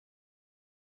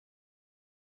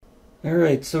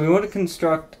Alright, so we want to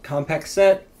construct a compact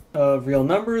set of real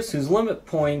numbers whose limit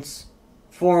points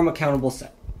form a countable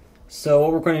set. So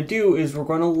what we're going to do is we're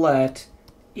going to let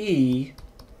E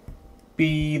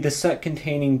be the set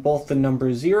containing both the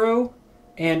number 0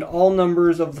 and all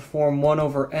numbers of the form 1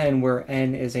 over n, where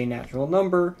n is a natural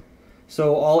number,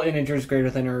 so all integers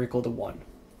greater than or equal to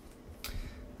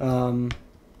 1.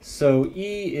 So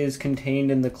E is contained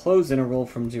in the closed interval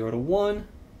from 0 to 1.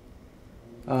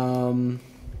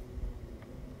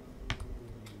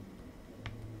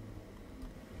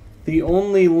 The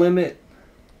only limit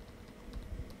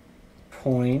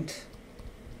point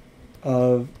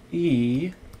of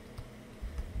E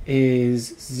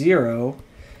is 0.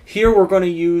 Here we're going to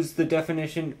use the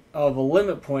definition of a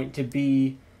limit point to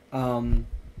be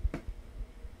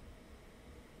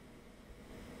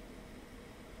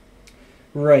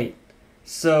right.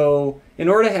 So in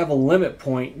order to have a limit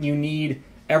point, you need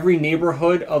every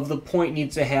neighborhood of the point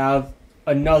needs to have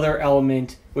another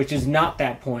element which is not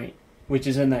that point, which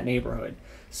is in that neighborhood.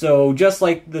 So just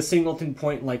like the singleton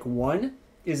point like 1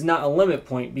 is not a limit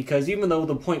point, because even though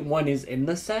the point 1 is in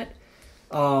the set,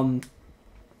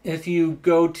 if you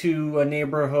go to a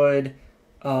neighborhood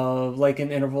of like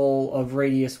an interval of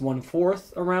radius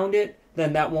 1/4 around it,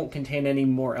 then that won't contain any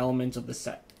more elements of the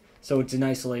set. So it's an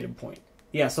isolated point.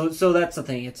 Yeah, so that's the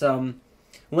thing. It's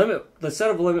the set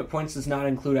of limit points does not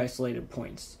include isolated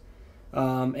points.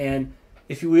 And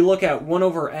if we look at 1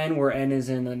 over n, where n is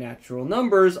in the natural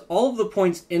numbers, all of the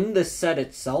points in the set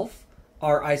itself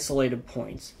are isolated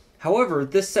points. However,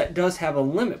 this set does have a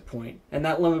limit point, and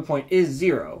that limit point is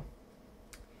 0.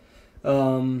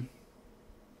 0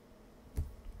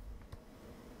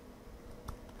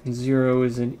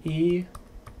 is in E.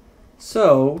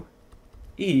 So,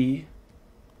 E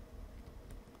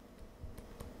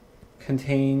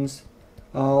contains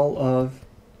all of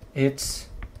its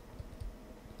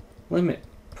limit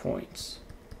points.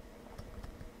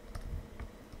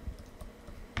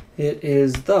 It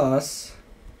is thus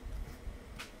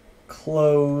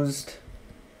closed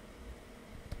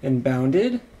and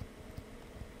bounded,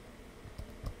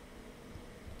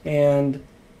 and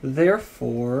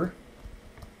therefore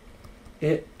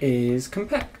it is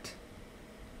compact.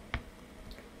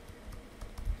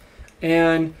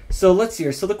 And so let's see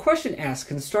here. So the question asks,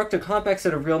 construct a compact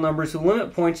set of real numbers whose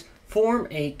limit points form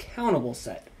a countable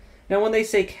set. Now when they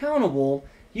say countable,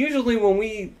 usually when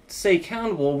we say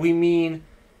countable, we mean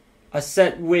a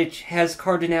set which has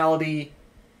cardinality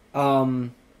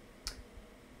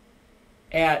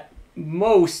at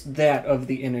most that of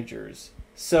the integers.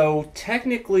 So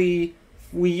technically,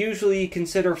 we usually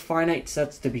consider finite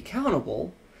sets to be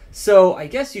countable. So I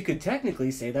guess you could technically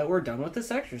say that we're done with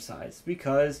this exercise,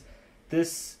 because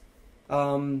this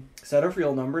set of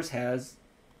real numbers has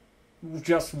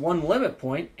just one limit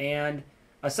point, and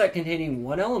a set containing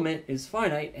one element is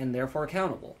finite and therefore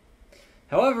countable.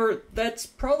 However, that's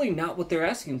probably not what they're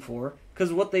asking for,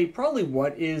 because what they probably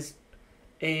want is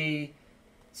a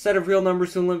set of real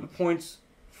numbers whose limit points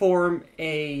form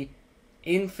a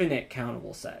infinite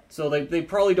countable set. So they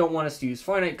probably don't want us to use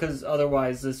finite, because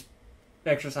otherwise this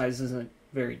exercise isn't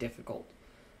very difficult.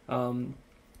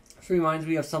 This reminds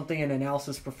me of something an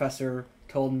analysis professor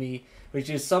told me,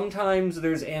 which is sometimes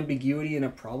there's ambiguity in a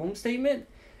problem statement,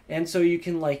 and so you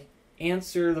can like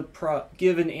answer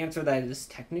give an answer that is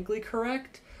technically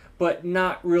correct, but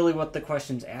not really what the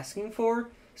question's asking for.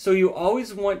 So you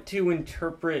always want to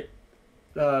interpret.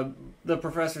 The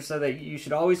professor said that you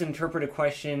should always interpret a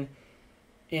question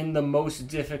in the most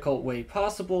difficult way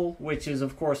possible, which is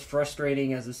of course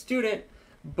frustrating as a student,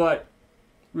 but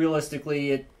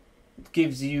realistically it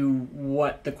gives you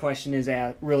what the question is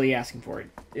really asking for.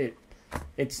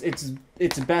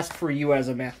 It's best for you as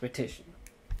a mathematician.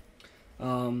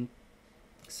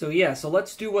 So yeah, so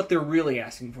let's do what they're really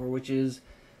asking for, which is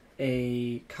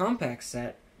a compact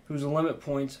set whose limit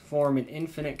points form an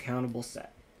infinite countable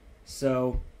set.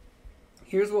 So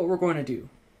here's what we're going to do.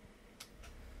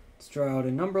 Let's draw out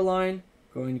a number line.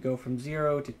 We're going to go from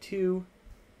 0 to 2.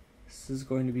 This is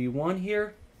going to be 1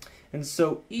 here. And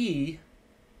so E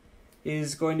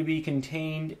is going to be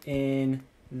contained in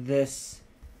this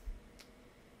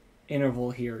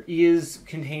interval here. E is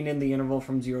contained in the interval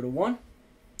from 0 to 1.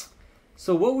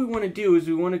 So what we want to do is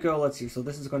we want to go, let's see, so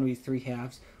this is going to be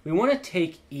 3/2. We want to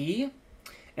take E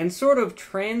and sort of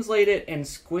translate it and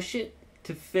squish it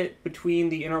to fit between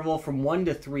the interval from 1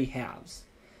 to 3/2.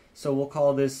 So we'll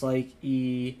call this like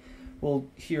E, well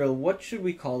here, what should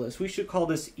we call this? We should call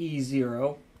this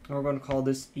E0, and we're going to call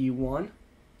this E1.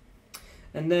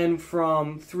 And then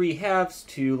from 3/2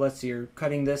 to, let's see here,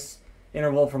 cutting this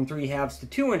interval from 3/2 to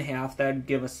 2.5, that would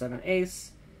give us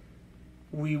 7/8.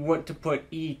 we want to put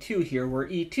E2 here, where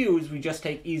E2 is we just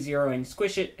take E0 and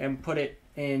squish it and put it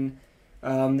in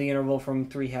the interval from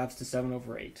 3/2 to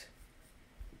 7/8.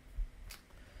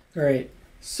 All right,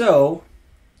 so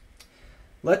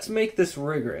let's make this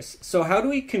rigorous. So how do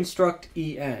we construct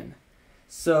En?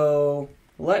 So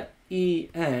let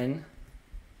En,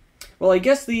 well, I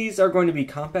guess these are going to be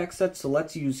compact sets, so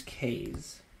let's use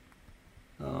Ks.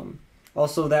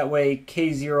 Also, that way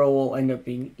K0 will end up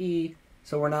being E,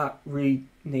 so we're not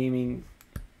renaming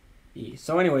E.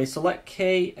 So anyway, so let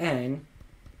Kn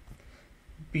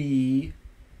be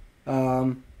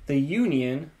the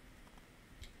union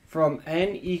from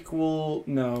n equal,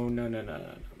 no.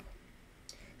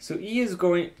 So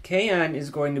Kn is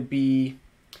going to be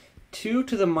 2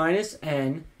 to the minus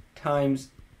n times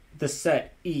the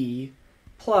set E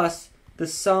plus the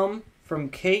sum from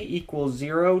k equals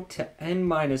 0 to n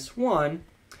minus 1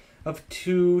 of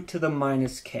 2 to the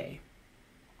minus k.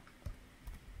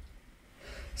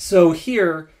 So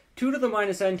here, 2 to the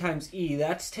minus n times E,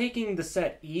 that's taking the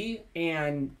set E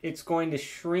and it's going to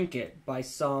shrink it by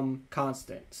some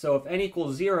constant. So if n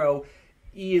equals 0,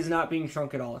 E is not being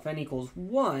shrunk at all. If n equals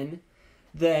 1,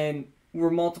 then we're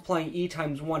multiplying E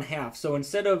times 1/2. So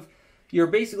instead of, you're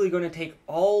basically going to take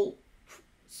all,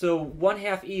 so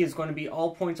 1/2 E is going to be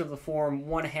all points of the form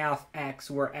 1/2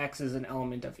 x, where x is an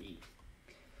element of E.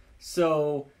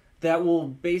 So that will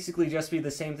basically just be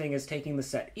the same thing as taking the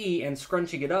set E and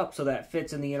scrunching it up so that it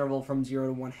fits in the interval from 0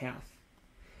 to 1/2.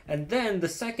 And then the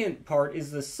second part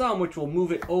is the sum, which will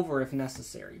move it over if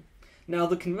necessary. Now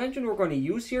the convention we're going to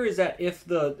use here is that if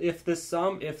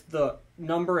the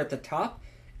number at the top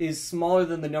is smaller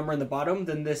than the number in the bottom,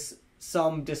 then this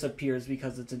sum disappears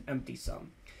because it's an empty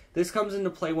sum. This comes into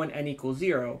play when n equals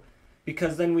 0,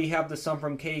 because then we have the sum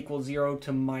from k equals 0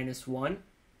 to minus 1,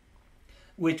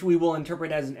 which we will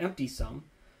interpret as an empty sum.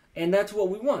 And that's what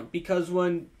we want, because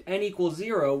when n equals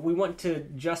 0, we want to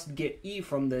just get E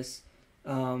from this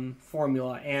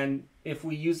formula. And if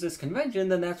we use this convention,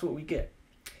 then that's what we get.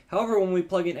 However, when we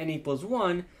plug in n equals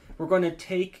 1, we're going to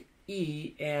take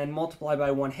E and multiply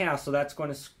by 1/2, so that's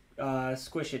going to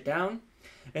squish it down.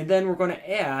 And then we're going to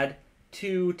add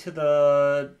 2 to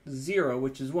the 0,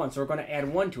 which is 1. So we're going to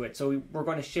add 1 to it. So we're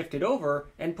going to shift it over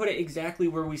and put it exactly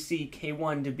where we see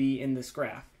K1 to be in this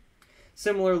graph.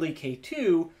 Similarly,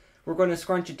 K2, we're going to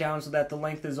scrunch it down so that the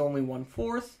length is only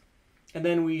 1/4. And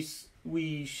then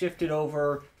we shift it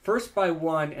over first by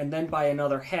 1 and then by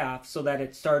another half so that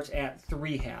it starts at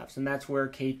 3/2. And that's where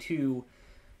K2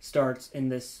 starts in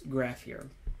this graph here,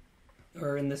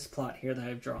 or in this plot here that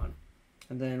I've drawn.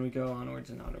 And then we go onwards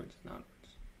and onwards and onwards.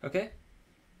 Okay?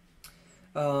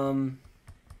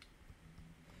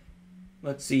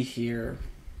 Let's see here.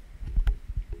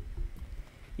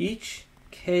 Each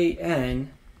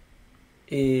Kn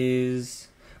is,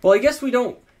 well, I guess we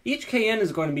don't, each Kn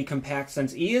is going to be compact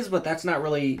since E is, but that's not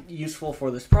really useful for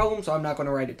this problem, so I'm not going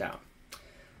to write it down.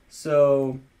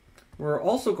 So we're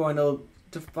also going to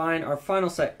define our final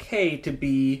set K to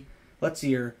be, let's see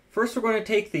here, first we're going to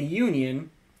take the union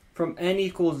from n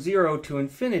equals 0 to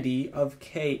infinity of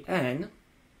Kn,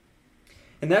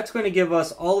 and that's going to give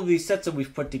us all of these sets that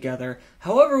we've put together.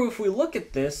 However, if we look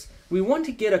at this, we want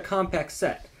to get a compact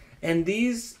set, and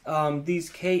these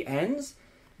Kn's,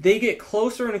 they get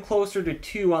closer and closer to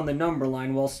 2 on the number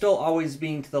line while still always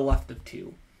being to the left of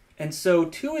 2. And so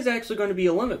 2 is actually going to be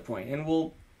a limit point, and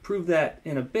we'll prove that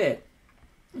in a bit.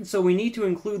 And so we need to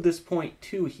include this point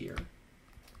 2 here.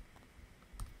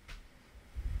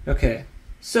 Okay,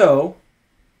 so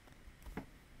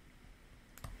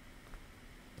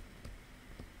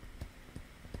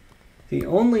the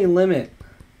only limit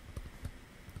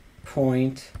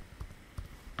point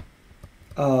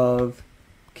of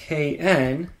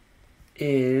Kn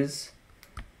is,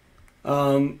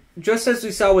 just as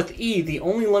we saw with E, the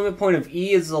only limit point of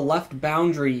E is the left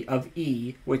boundary of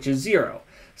E, which is 0.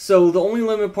 So the only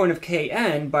limit point of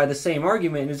Kn, by the same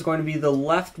argument, is going to be the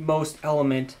leftmost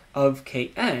element of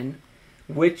Kn,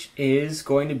 which is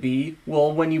going to be,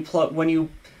 well, when you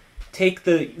take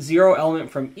the 0 element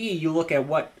from E, you look at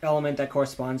what element that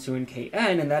corresponds to in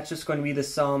Kn, and that's just going to be the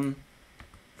sum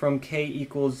from k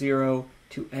equals 0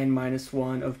 to n minus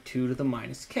 1 of 2 to the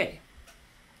minus k.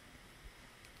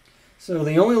 So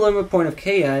the only limit point of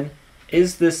Kn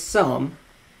is this sum.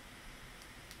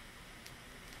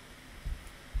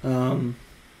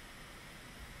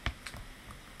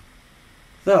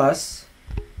 Thus,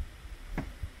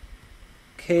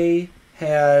 K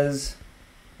has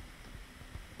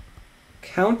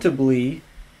countably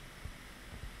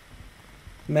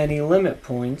many limit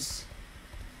points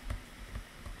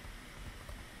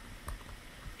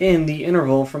in the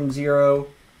interval from 0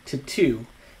 to 2.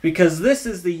 because this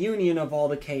is the union of all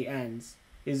the kn's,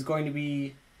 is going to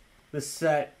be the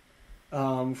set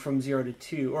from 0 to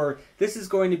 2. Or this is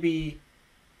going to be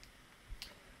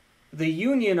the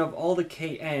union of all the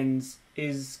kn's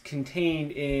is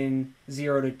contained in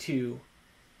 0 to 2.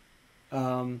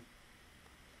 And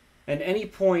any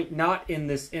point not in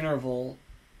this interval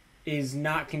is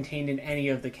not contained in any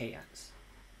of the kn's.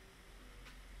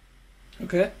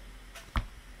 Okay?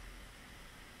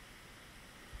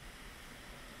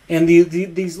 And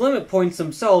these limit points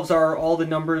themselves are all the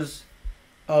numbers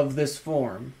of this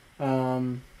form.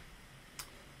 So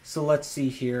let's see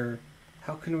here.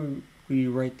 How can we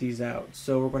write these out?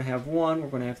 So we're going to have 1, we're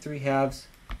going to have 3 halves.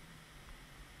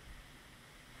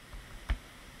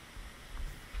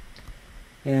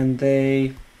 And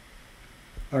they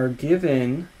are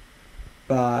given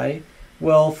by,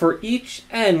 well, for each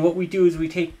n, what we do is we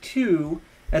take 2,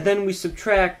 and then we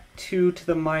subtract 2 to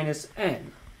the minus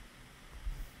n.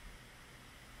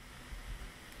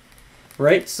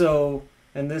 Right? So,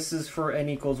 and this is for n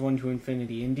equals 1 to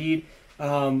infinity. Indeed,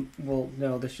 well,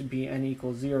 no, this should be n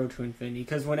equals 0 to infinity,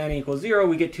 because when n equals 0,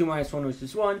 we get 2 minus 1, which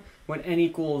is 1. When n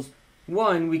equals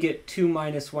 1, we get 2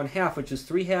 minus 1 half, which is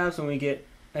 3 halves. When we get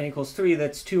n equals 3,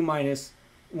 that's 2 minus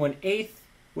 1/8,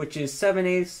 which is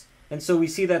 7/8. And so we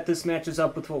see that this matches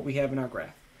up with what we have in our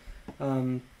graph.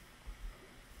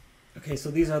 Okay, so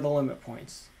these are the limit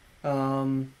points.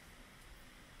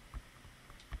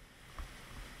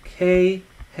 K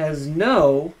has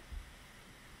no,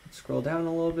 let's scroll down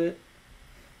a little bit,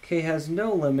 K has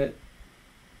no limit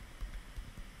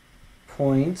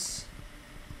points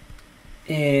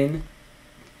in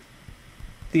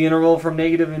the interval from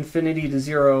 -infinity to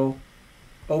 0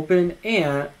 open,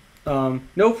 and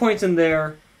no points in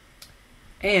there,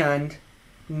 and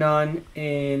none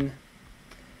in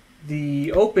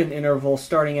the open interval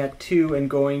starting at 2 and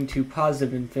going to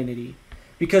positive infinity.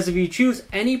 Because if you choose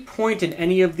any point in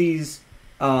any of these,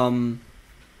 if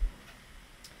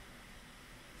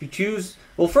you choose,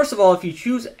 well, first of all, if you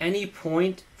choose any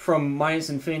point from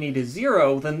 -infinity to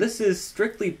 0, then this is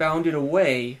strictly bounded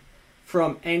away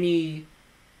from any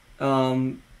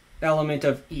element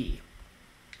of E.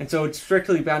 And so it's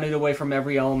strictly bounded away from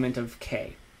every element of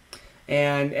K.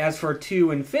 And as for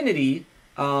 2 infinity,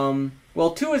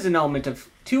 well, 2 is an element of,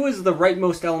 2 is the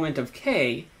rightmost element of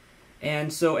K,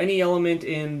 and so any element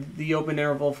in the open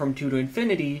interval from 2 to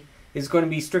infinity is going to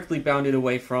be strictly bounded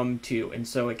away from 2, and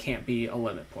so it can't be a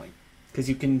limit point, because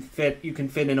you can fit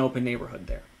an open neighborhood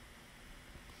there.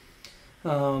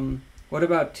 What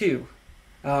about 2?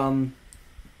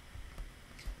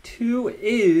 2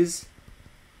 is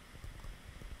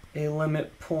a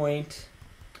limit point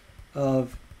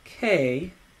of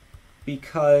K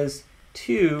because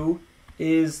 2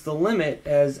 is the limit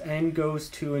as n goes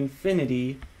to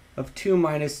infinity of 2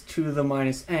 minus 2 to the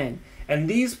minus n. And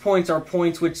these points are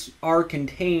points which are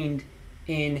contained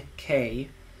in K,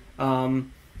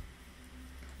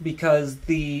 because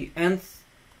the nth,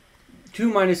 2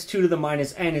 minus 2 to the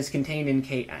minus n is contained in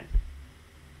Kn.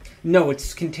 No,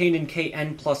 it's contained in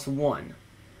Kn plus 1,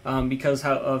 because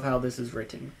of how this is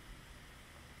written.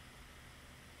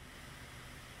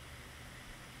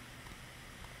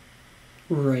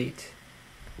 Right.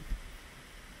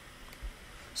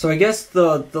 So I guess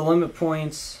the limit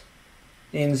points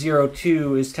in 0,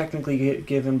 2 is technically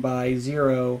given by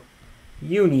 0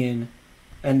 union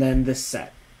and then this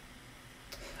set.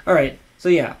 Alright, so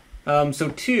yeah. So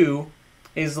 2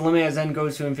 is the limit as n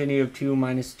goes to infinity of 2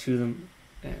 minus 2 to the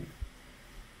n.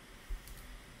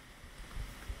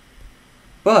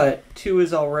 But 2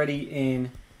 is already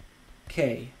in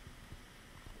K.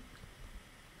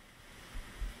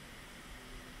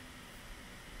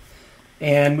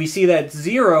 And we see that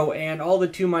 0 and all the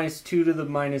 2 minus 2 to the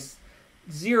minus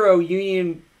 0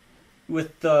 union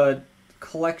with the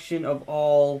collection of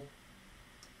all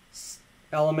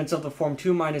elements of the form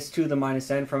 2 minus 2 to the minus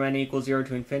n from n equals 0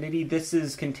 to infinity. This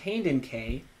is contained in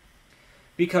K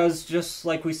because, just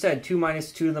like we said, 2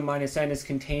 minus 2 to the minus n is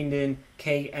contained in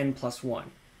Kn plus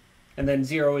 1. And then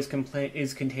 0 is contained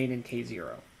in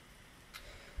K0.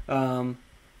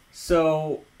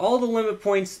 So all the limit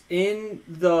points in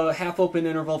the half-open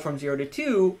interval from 0 to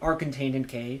 2 are contained in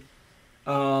K.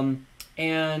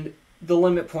 And the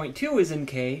limit point 2 is in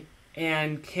K,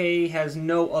 and K has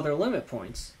no other limit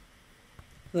points.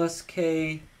 Thus,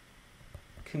 K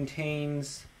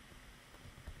contains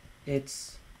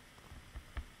its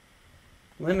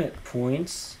limit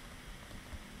points,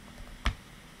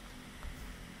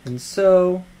 and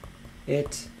so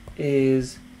it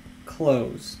is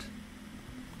closed.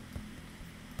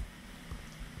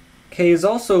 K is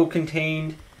also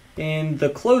contained in the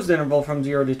closed interval from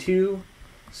 0 to 2,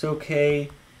 so K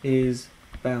is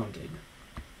bounded.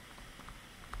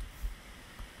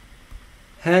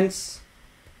 Hence,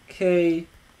 K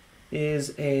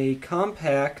is a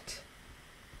compact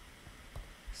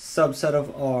subset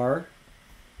of R.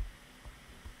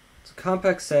 It's a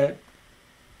compact set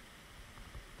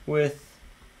with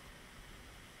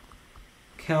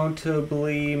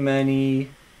countably many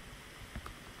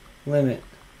limit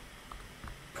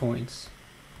points.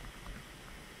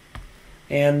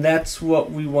 And that's what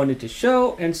we wanted to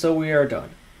show, and so we are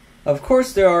done. Of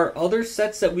course, there are other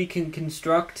sets that we can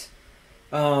construct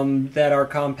that are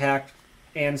compact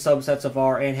and subsets of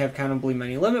R and have countably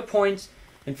many limit points.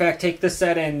 In fact, take this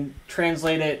set and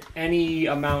translate it any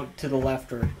amount to the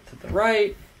left or to the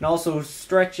right, and also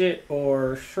stretch it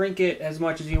or shrink it as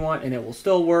much as you want, and it will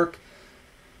still work.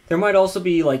 There might also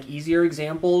be like easier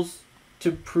examples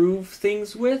to prove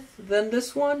things with than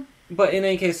this one, but in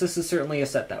any case, this is certainly a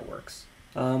set that works.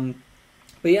 But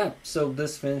yeah, so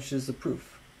this finishes the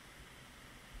proof.